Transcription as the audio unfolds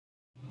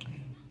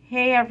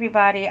Hey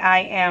everybody, I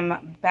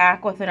am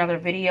back with another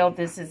video.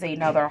 This is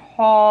another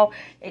haul,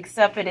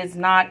 except it is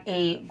not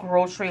a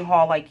grocery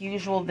haul like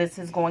usual. This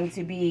is going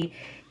to be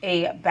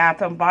a Bath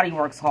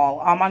Bodyworks haul.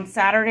 On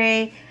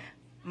Saturday,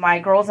 my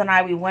girls and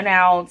I, we went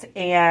out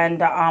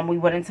and we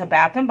went into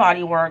Bath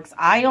Bodyworks.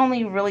 I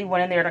only really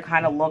went in there to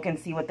kind of look and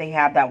see what they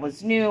had that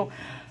was new,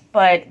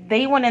 but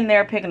they went in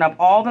there picking up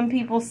all them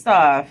people's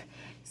stuff.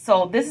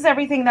 So this is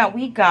everything that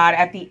we got.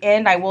 At the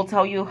end, I will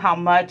tell you how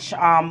much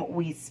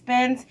we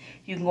spent.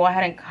 You can go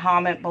ahead and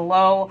comment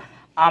below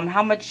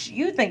how much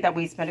you think that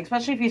we spent,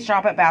 especially if you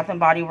shop at Bath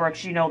Body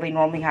Works. You know they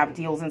normally have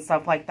deals and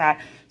stuff like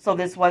that. So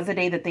this was a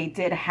day that they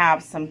did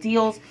have some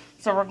deals.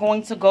 So we're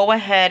going to go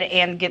ahead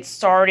and get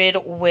started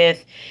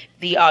with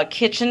the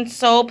kitchen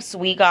soaps.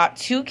 We got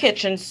 2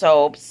 kitchen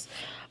soaps.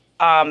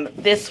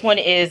 This one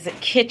is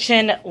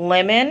Kitchen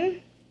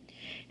Lemon.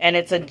 And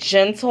it's a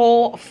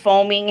gentle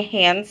foaming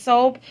hand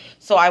soap.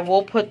 So I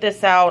will put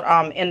this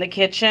out in the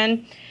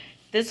kitchen.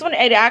 This one,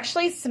 it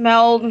actually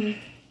smelled,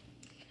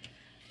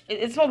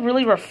 it smelled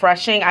really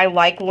refreshing. I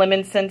like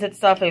lemon scented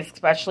stuff,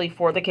 especially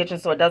for the kitchen.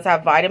 So it does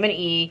have vitamin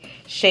E,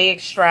 shea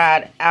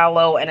extract,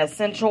 aloe, and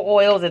essential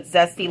oils. It's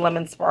zesty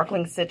lemon,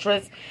 sparkling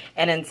citrus,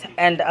 and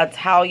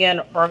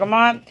Italian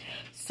bergamot.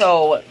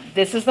 So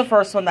this is the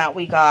first one that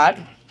we got.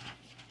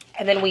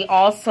 And then we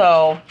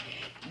also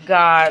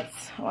got,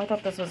 oh, I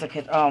thought this was a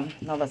kitchen. Oh,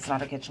 no, that's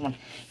not a kitchen one.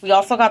 We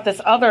also got this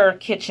other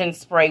kitchen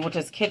spray, which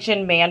is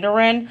Kitchen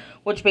Mandarin,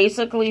 which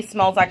basically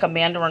smells like a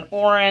mandarin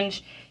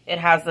orange. It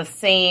has the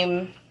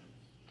same,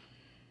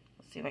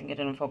 let's see if I can get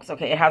it in focus.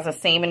 Okay, it has the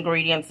same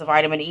ingredients, the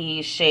vitamin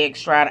E, shea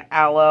extract,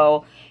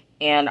 aloe,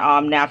 and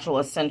natural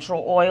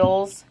essential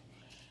oils.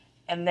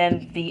 And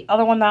then the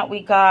other one that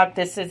we got,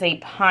 this is a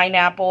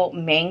pineapple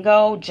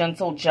mango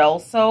gentle gel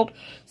soap.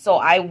 So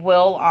I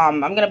will, I'm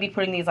going to be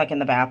putting these like in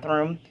the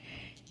bathroom.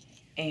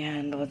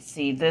 And let's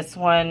see, this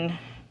one,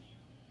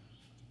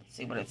 let's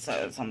see what it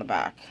says on the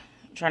back.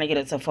 I'm trying to get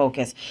it to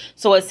focus.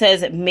 So it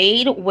says,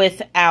 made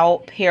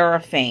without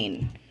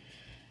paraffin.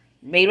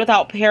 Made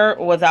without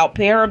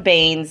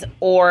parabens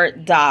or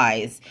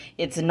dyes.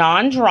 It's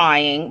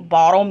non-drying,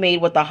 bottle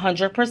made with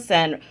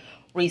 100%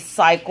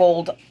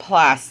 recycled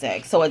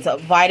plastic. So it's a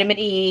vitamin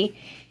E,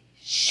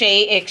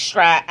 shea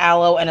extract,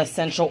 aloe, and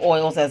essential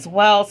oils as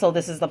well. So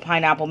this is the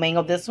pineapple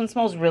mango. This one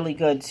smells really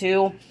good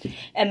too.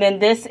 And then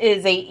this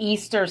is a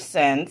Easter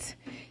scent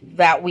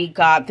that we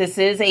got. This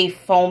is a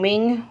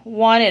foaming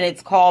one, and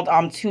it's called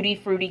Tutti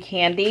Frutti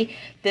Candy.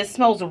 This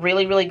smells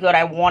really, really good.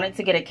 I wanted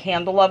to get a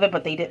candle of it,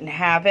 but they didn't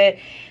have it.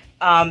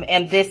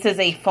 And this is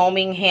a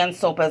foaming hand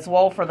soap as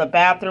well for the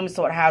bathroom.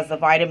 So it has the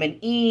vitamin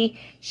E,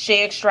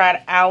 shea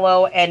extract,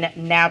 aloe, and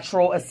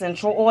natural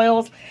essential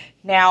oils.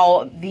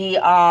 Now, the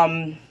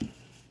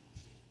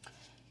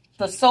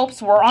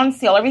soaps were on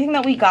sale. Everything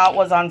that we got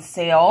was on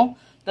sale.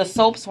 The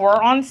soaps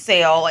were on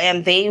sale,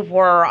 and they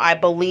were, I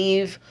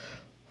believe,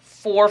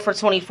 4 for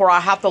 $24. I'll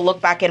have to look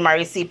back in my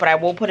receipt, but I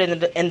will put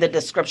in the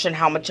description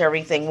how much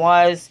everything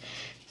was.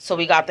 So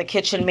we got the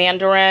Kitchen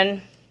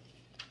Mandarin,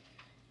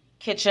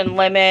 Kitchen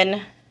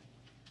Lemon,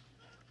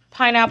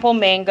 Pineapple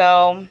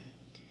Mango,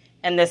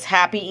 and this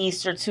Happy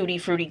Easter Tutti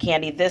Frutti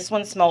Candy. This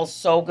one smells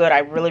so good. I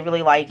really,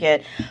 really like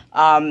it.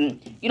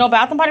 You know,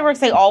 Bath & Body Works,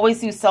 they always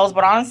do sales,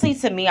 but honestly,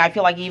 to me, I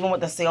feel like even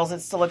with the sales,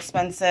 it's still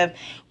expensive.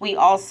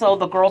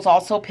 The girls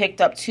also picked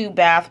up 2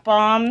 bath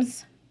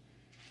bombs.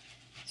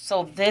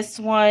 So this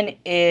one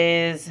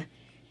is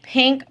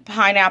Pink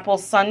Pineapple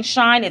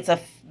Sunshine. It's a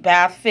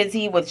bath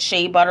fizzy with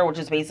shea butter, which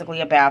is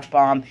basically a bath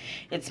bomb.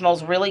 It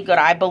smells really good.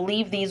 I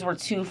believe these were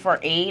 2 for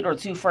 $8 or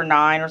 2 for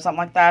 $9 or something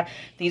like that.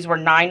 These were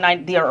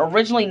they are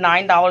originally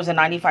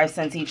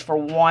 $9.95 each for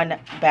 1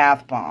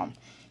 bath bomb.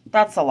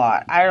 That's a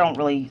lot. I don't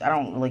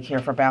really care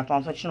for bath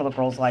bombs, but you know the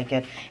girls like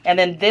it. And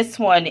then this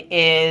one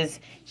is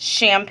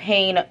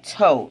Champagne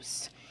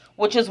Toast,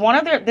 which is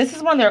this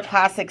is one of their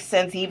classic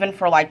scents, even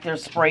for like their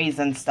sprays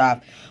and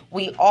stuff.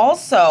 We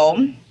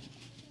also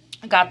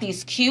got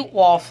these cute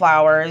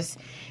wallflowers.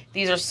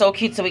 These are so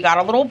cute. So we got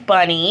a little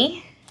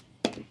bunny.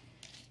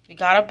 We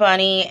got a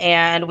bunny,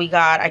 and we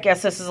got, I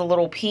guess this is a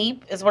little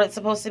peep, is what it's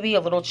supposed to be,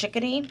 a little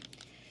chickadee.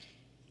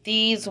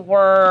 These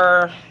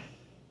were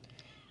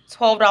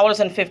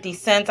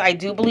 $12.50. I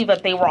do believe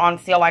that they were on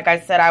sale. Like I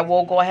said, I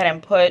will go ahead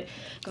and put,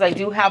 because I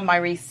do have my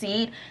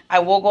receipt, I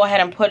will go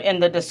ahead and put in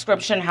the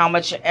description how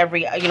much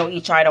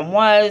each item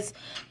was.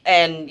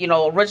 And,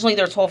 originally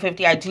they're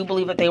 $12.50. I do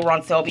believe that they were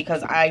on sale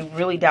because I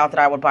really doubt that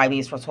I would buy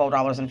these for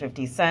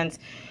 $12.50.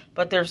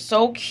 But they're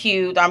so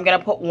cute. I'm going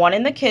to put one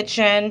in the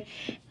kitchen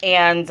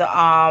and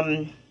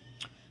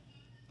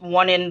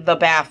one in the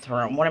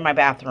bathroom, one in my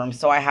bathroom.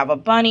 So I have a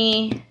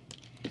bunny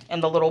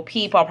and the little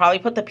peep. I'll probably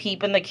put the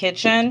peep in the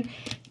kitchen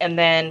and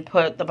then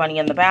put the bunny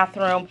in the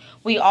bathroom.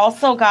 We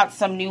also got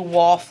some new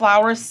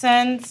wallflower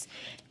scents.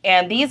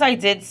 And these I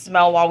did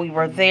smell while we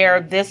were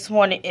there. This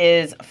one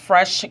is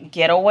Fresh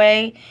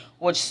Getaway,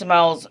 which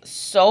smells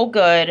so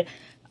good.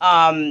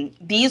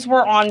 These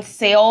were on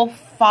sale,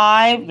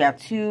 5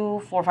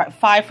 for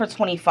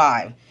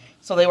 $25.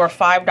 So they were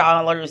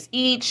 $5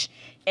 each.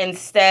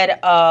 instead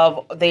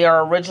of, they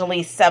are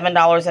originally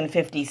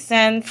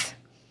 $7.50.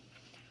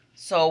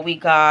 So we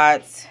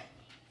got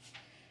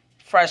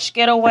Fresh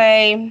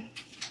Getaway.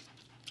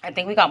 I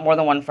think we got more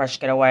than one Fresh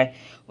Getaway.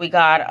 We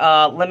got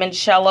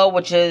Limoncello,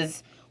 which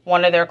is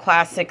one of their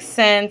classic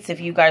scents. If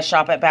you guys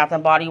shop at Bath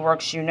Body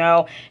Works, you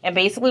know. And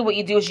basically what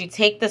you do is you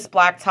take this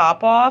black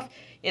top off,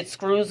 it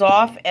screws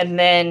off, and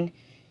then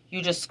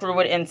you just screw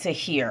it into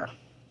here.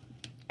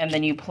 And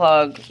then you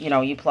plug,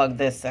 you plug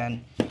this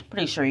in.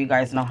 Pretty sure you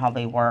guys know how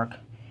they work.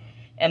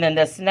 And then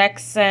this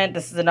next scent,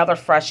 this is another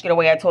Fresh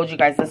Getaway. I told you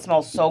guys this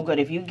smells so good.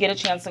 If you get a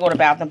chance to go to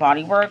Bath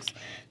Body Works,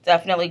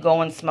 definitely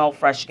go and smell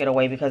Fresh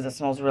Getaway because it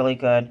smells really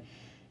good.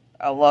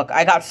 Oh, look,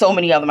 I got so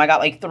many of them. I got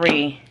like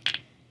 3.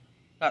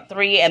 Got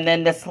 3, and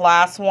then this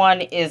last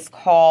one is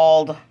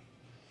called,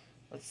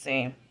 let's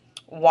see,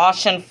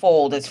 Wash and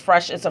Fold. It's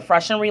fresh. It's a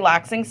fresh and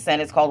relaxing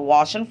scent. It's called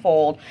Wash and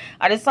Fold.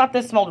 I just thought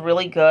this smelled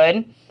really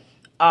good.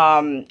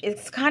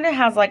 It's kind of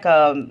has like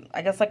a,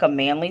 I guess like a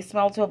manly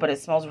smell to it, but it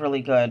smells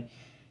really good.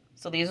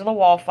 So these are the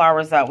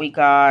wallflowers that we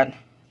got.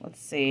 Let's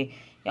see.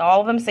 Yeah,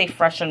 all of them say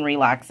fresh and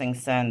relaxing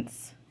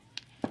scents.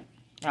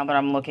 Now that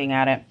I'm looking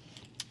at it.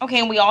 Okay,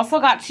 and we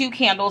also got 2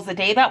 candles. The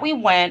day that we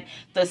went,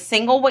 the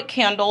single wick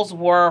candles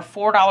were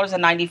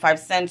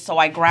 $4.95, so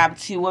I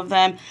grabbed 2 of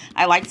them.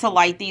 I like to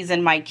light these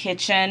in my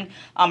kitchen.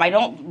 I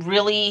don't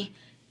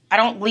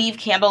leave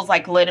candles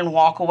like lit and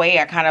walk away.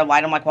 I kind of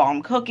light them like while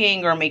I'm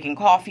cooking or making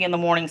coffee in the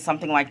morning,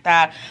 something like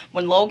that.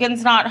 When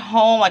Logan's not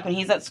home, like when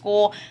he's at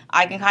school,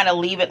 I can kind of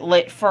leave it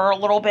lit for a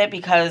little bit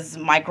because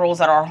my girls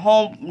that are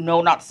home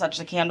know not to touch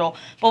the candle.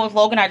 But with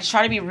Logan, I just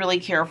try to be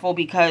really careful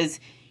because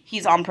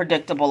he's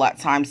unpredictable at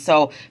times.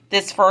 So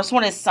this first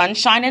one is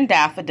Sunshine and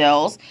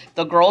Daffodils.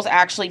 The girls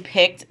actually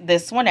picked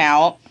this one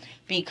out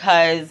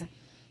because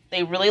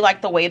they really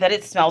like the way that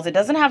it smells. It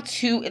doesn't have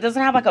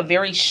like a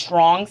very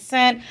strong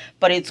scent,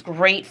 but it's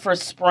great for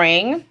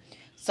spring.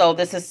 So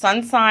this is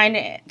Sunshine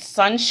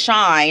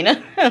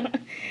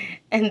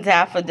and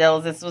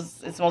Daffodils. It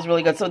smells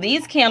really good. So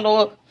these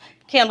candles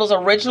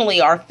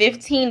originally are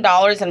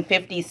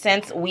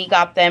 $15.50. We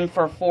got them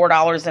for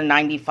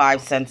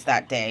 $4.95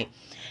 that day.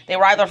 They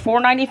were either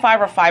 $4.95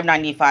 or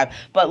 $5.95.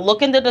 But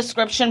look in the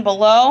description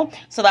below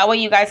so that way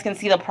you guys can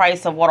see the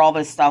price of what all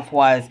this stuff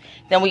was.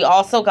 Then we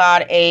also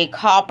got a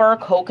Copper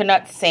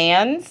Coconut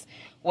Sands,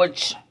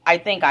 which I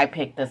think I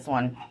picked this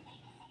one.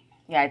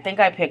 Yeah, I think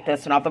I picked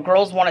this one up. The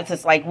girls wanted to,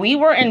 like, we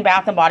were in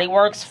Bath Body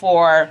Works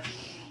for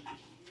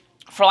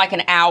like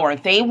an hour.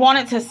 They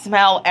wanted to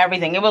smell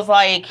everything. It was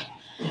like,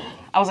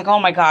 I was like, oh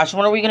my gosh,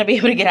 when are we going to be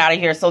able to get out of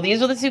here? So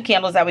these are the 2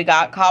 candles that we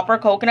got. Copper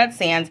Coconut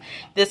Sands.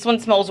 This one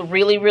smells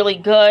really, really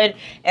good.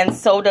 And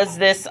so does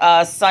this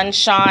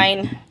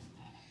Sunshine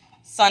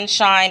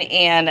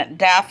and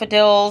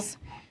Daffodils.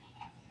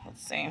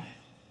 Let's see.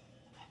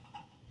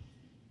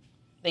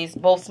 These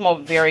both smell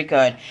very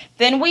good.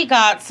 Then we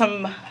got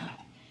some,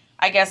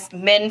 I guess,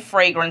 men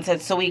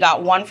fragrances. So we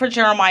got one for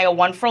Jeremiah,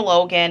 one for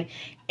Logan,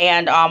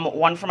 and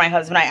one for my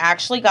husband. I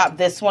actually got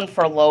this one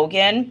for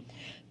Logan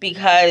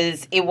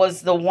because it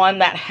was the one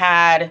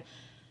that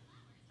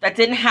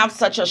didn't have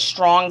such a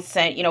strong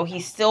scent. You know,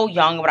 he's still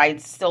young, but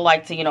I'd still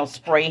like to,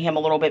 spray him a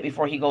little bit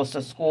before he goes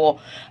to school.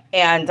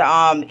 And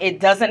it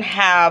doesn't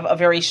have a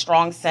very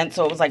strong scent,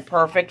 so it was like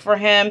perfect for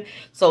him.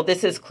 So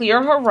this is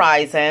Clear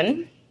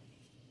Horizon.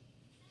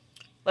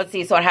 Let's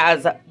see, so it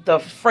has the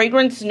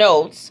fragrance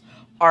notes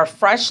are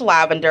fresh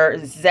lavender,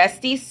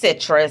 zesty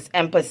citrus,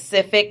 and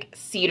Pacific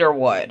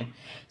cedarwood.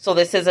 So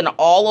this is an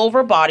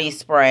all-over body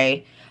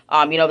spray.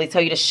 They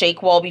tell you to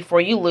shake well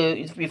before you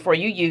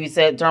use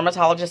it.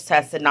 Dermatologist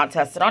tested, not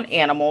tested on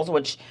animals,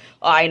 which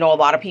I know a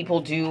lot of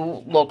people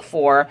do look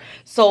for.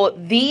 So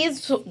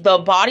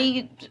the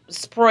body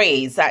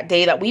sprays that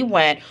day that we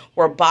went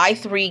were buy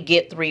 3,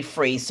 get 3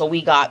 free. So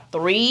we got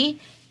 3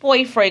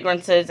 boy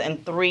fragrances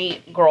and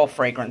 3 girl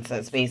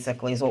fragrances,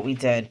 basically, is what we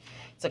did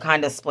to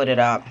kind of split it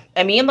up.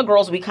 And me and the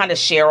girls, we kind of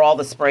share all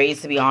the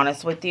sprays, to be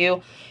honest with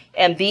you.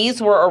 And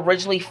these were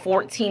originally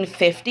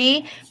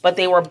 $14.50, but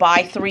they were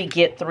buy 3,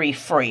 get 3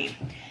 free.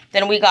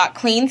 Then we got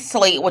Clean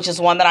Slate, which is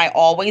one that I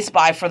always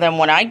buy for them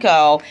when I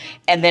go.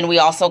 And then we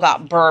also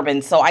got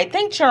Bourbon. So I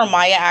think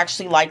Jeremiah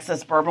actually likes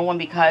this Bourbon one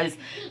because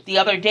the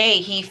other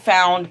day he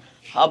found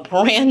a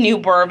brand new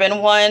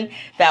Bourbon one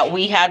that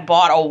we had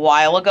bought a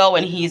while ago,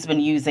 and he's been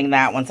using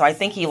that one. So I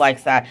think he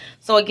likes that.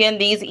 So again,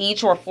 these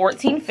each were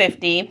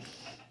 $14.50.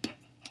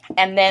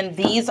 And then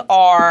these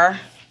are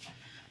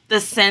the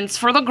scents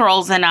for the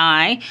girls and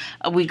I.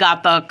 We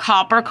got the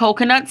Copper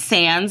Coconut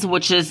Sands,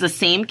 which is the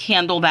same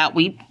candle that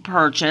we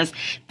purchased.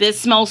 This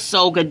smells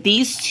so good.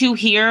 These 2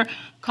 here,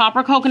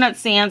 Copper Coconut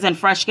Sands and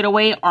Fresh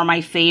Getaway, are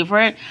my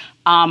favorite.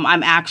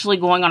 I'm actually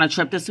going on a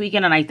trip this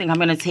weekend, and I think I'm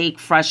going to take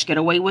Fresh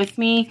Getaway with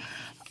me.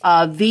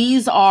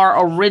 These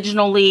are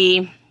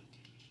originally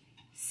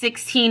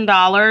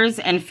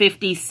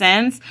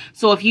 $16.50.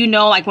 So if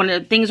like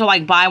when things are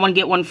like buy one,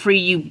 get one free,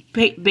 you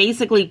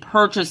basically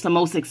purchase the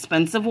most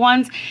expensive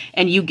ones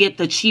and you get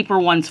the cheaper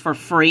ones for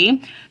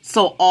free.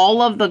 So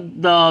all of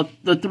the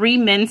 3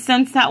 men's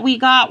scents that we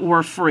got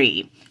were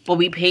free. But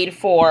we paid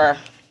for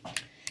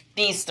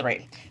These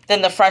three.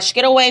 Then the Fresh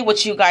Getaway,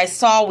 which you guys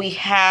saw, we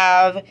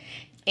have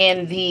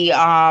in the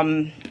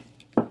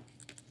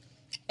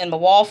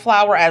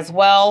Wallflower as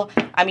well.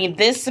 I mean,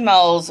 this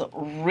smells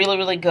really,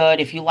 really good.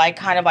 If you like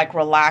kind of like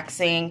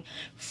relaxing,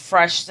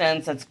 fresh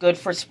scents, that's good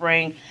for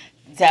spring,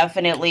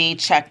 definitely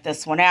check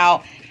this one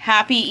out.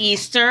 Happy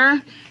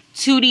Easter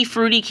Tutti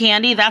Frutti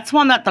Candy. That's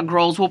one that the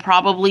girls will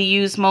probably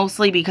use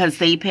mostly because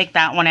they picked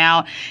that one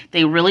out.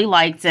 They really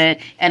liked it.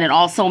 And it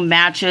also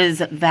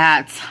matches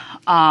that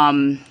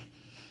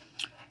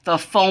the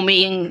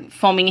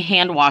foaming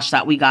hand wash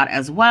that we got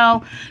as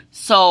well.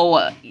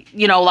 So,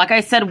 you know, like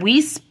I said, we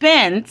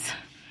spent,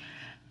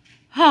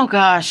 oh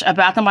gosh, at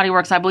Bath Body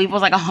Works, I believe it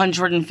was like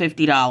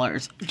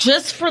 $150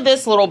 just for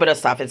this little bit of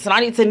stuff. It's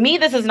not, to me,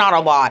 this is not a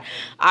lot.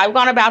 I've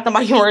gone to Bath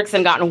Body Works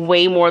and gotten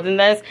way more than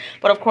this,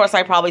 but of course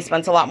I probably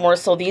spent a lot more.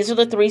 So these are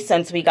the 3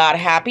 scents we got.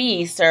 Happy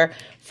Easter,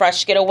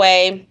 Fresh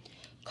Getaway,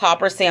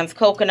 Copper Sands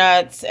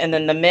Coconuts, and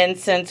then the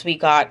men's scents we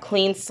got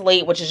Clean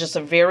Slate, which is just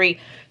a very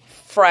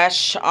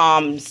fresh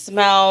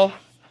smell.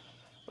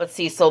 Let's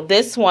see. So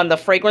this one, the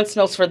fragrance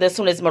notes for this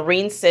one is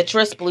marine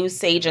citrus, blue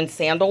sage, and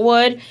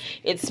sandalwood.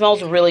 It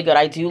smells really good.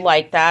 I do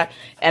like that.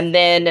 And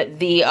then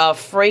the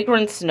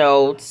fragrance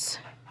notes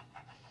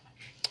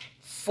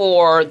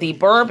for the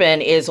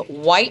bourbon is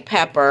white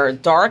pepper,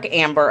 dark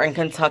amber, and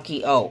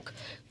Kentucky oak.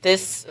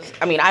 This,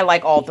 I mean, I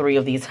like all 3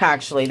 of these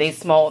actually. They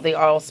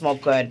all smell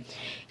good.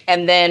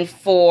 And then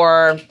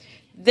for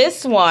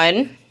this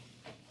one,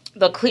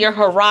 the Clear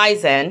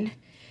Horizon,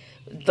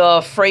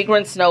 the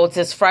fragrance notes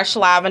is fresh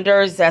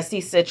lavender,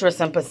 zesty citrus,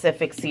 and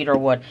Pacific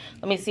cedarwood.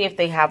 Let me see if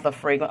they have the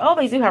fragrance. Oh,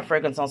 they do have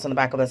fragrance notes on the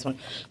back of this one.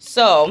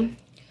 So,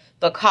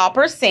 the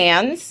Copper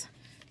Sands,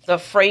 the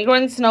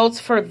fragrance notes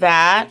for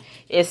that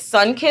is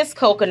sun-kissed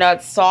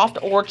coconut, soft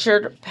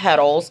orchard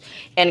petals,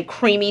 and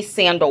creamy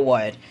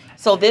sandalwood.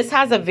 So, this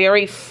has a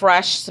very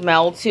fresh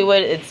smell to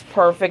it. It's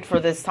perfect for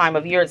this time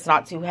of year. It's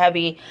not too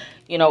heavy.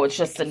 You know, it's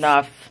just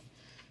enough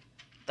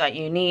that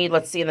you need.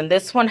 Let's see. And then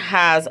this one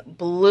has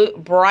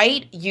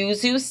bright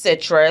yuzu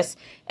citrus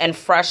and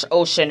fresh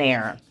ocean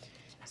air.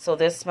 So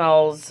this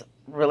smells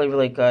really,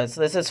 really good.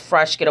 So this is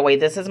Fresh Getaway.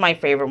 This is my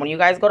favorite. When you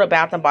guys go to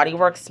Bath and Body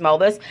Works, smell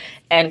this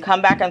and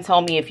come back and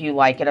tell me if you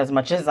like it as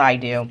much as I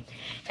do.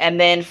 And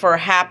then for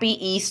Happy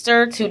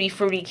Easter Tutti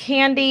Frutti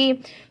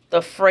Candy,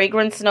 the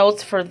fragrance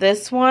notes for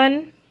this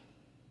one,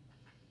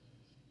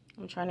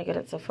 I'm trying to get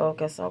it to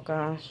focus. Oh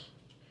gosh.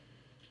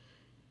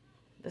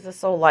 This is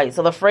so light.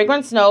 So the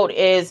fragrance note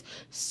is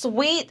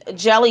sweet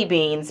jelly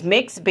beans,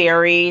 mixed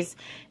berries,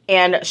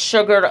 and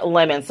sugared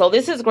lemon. So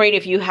this is great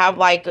if you have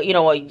like, you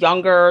know, a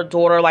younger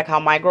daughter, like how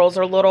my girls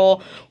are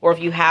little, or if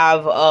you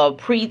have a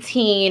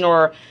preteen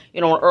or,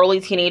 you know, an early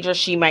teenager,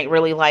 she might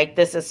really like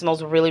this. It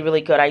smells really, really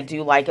good. I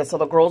do like it. So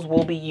the girls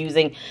will be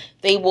using,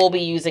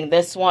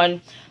 this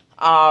one.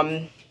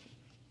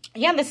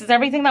 Yeah, this is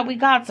everything that we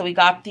got. So we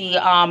got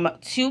the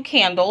 2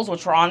 candles,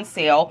 which were on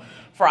sale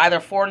for either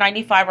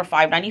 $4.95 or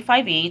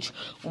 $5.95 each.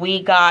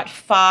 We got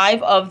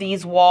 5 of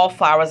these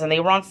wallflowers, and they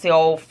were on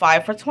sale,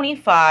 5 for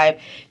 $25.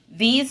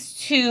 These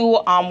 2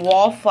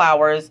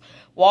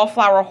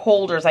 wallflower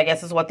holders, I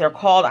guess is what they're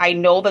called. I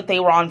know that they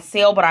were on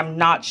sale, but I'm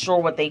not sure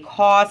what they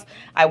cost.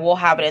 I will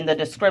have it in the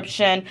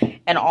description.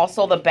 And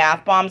also the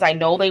bath bombs, I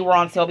know they were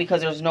on sale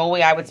because there's no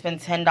way I would spend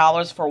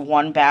 $10 for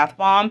 1 bath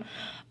bomb.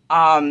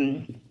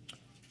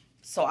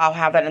 So I'll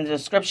have that in the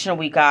description.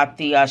 We got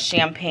the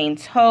champagne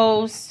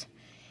toast,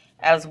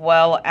 as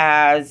well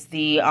as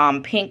the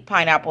pink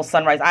pineapple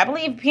sunrise. I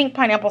believe pink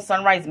pineapple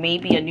sunrise may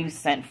be a new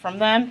scent from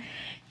them.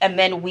 And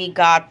then we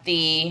got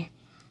the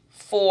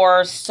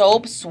 4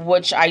 soaps,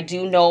 which I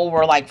do know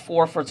were like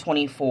 4 for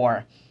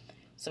 $24.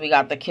 So we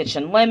got the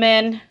kitchen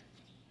lemon,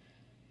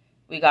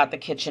 we got the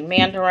kitchen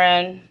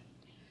mandarin,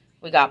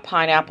 we got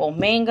pineapple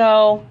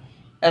mango,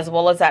 as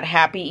well as that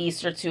Happy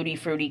Easter Tutti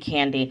Frutti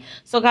Candy.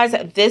 So guys,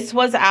 this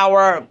was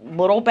our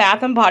little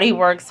Bath and Body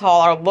Works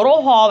haul, our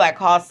little haul that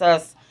cost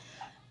us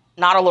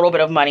not a little bit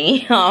of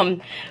money.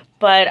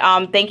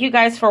 Thank you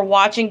guys for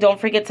watching. Don't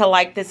forget to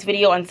like this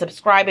video and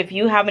subscribe. If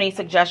you have any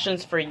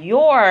suggestions for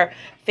your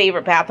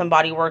favorite Bath and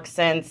Body Works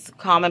scents,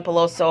 comment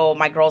below so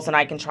my girls and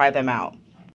I can try them out.